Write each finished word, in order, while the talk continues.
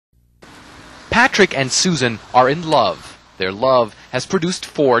Patrick and Susan are in love. Their love has produced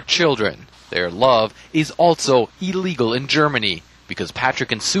 4 children. Their love is also illegal in Germany because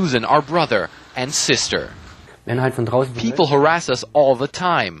Patrick and Susan are brother and sister. People harass us all the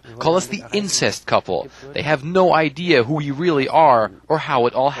time, call us the incest couple. They have no idea who we really are or how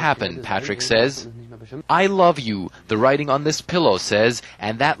it all happened, Patrick says. I love you, the writing on this pillow says,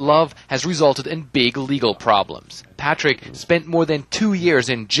 and that love has resulted in big legal problems. Patrick spent more than 2 years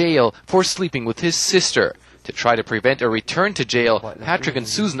in jail for sleeping with his sister. To try to prevent a return to jail, Patrick and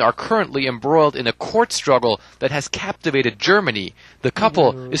Susan are currently embroiled in a court struggle that has captivated Germany. The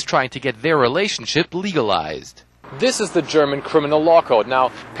couple is trying to get their relationship legalized. This is the German criminal law code.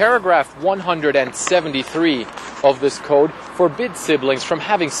 Now, paragraph 173 of this code forbids siblings from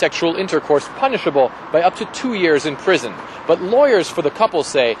having sexual intercourse punishable by up to 2 years in prison. But lawyers for the couple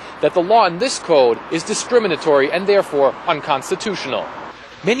say that the law in this code is discriminatory and therefore unconstitutional.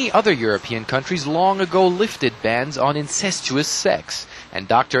 Many other European countries long ago lifted bans on incestuous sex, and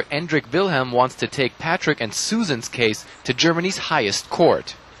Dr. Endrik Wilhelm wants to take Patrick and Susan's case to Germany's highest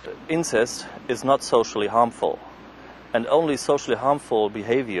court. Incest is not socially harmful, and only socially harmful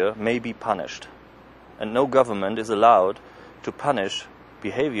behavior may be punished. And no government is allowed to punish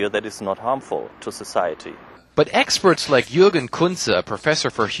behavior that is not harmful to society. But experts like Jürgen Kunze, a professor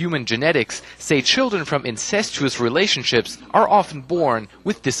for human genetics, say children from incestuous relationships are often born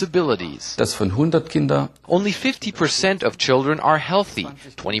with disabilities. Only 50% of children are healthy,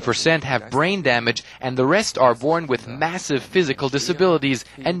 20% have brain damage, and the rest are born with massive physical disabilities,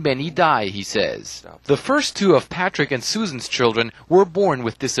 and many die, he says. The first 2 of Patrick and Susan's children were born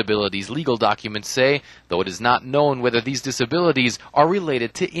with disabilities, legal documents say, though it is not known whether these disabilities are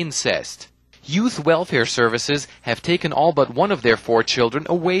related to incest. Youth welfare services have taken all but 1 of their 4 children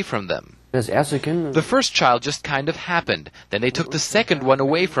away from them. The first child just kind of happened. Then they took the second one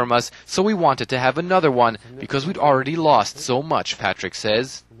away from us, so we wanted to have another one because we'd already lost so much, Patrick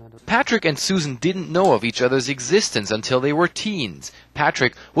says. Patrick and Susan didn't know of each other's existence until they were teens.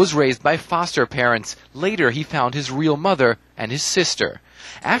 Patrick was raised by foster parents. Later he found his real mother and his sister.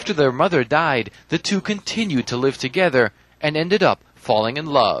 After their mother died, the 2 continued to live together and ended up falling in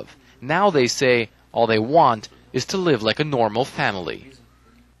love. Now they say all they want is to live like a normal family.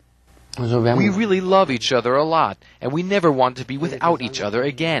 We really love each other a lot, and we never want to be without each other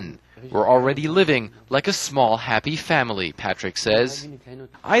again. We're already living like a small, happy family, Patrick says.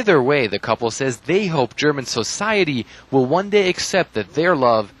 Either way, the couple says they hope German society will one day accept that their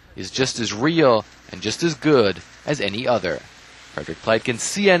love is just as real and just as good as any other. Frederick Pleitgen,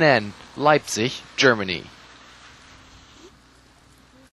 CNN, Leipzig, Germany.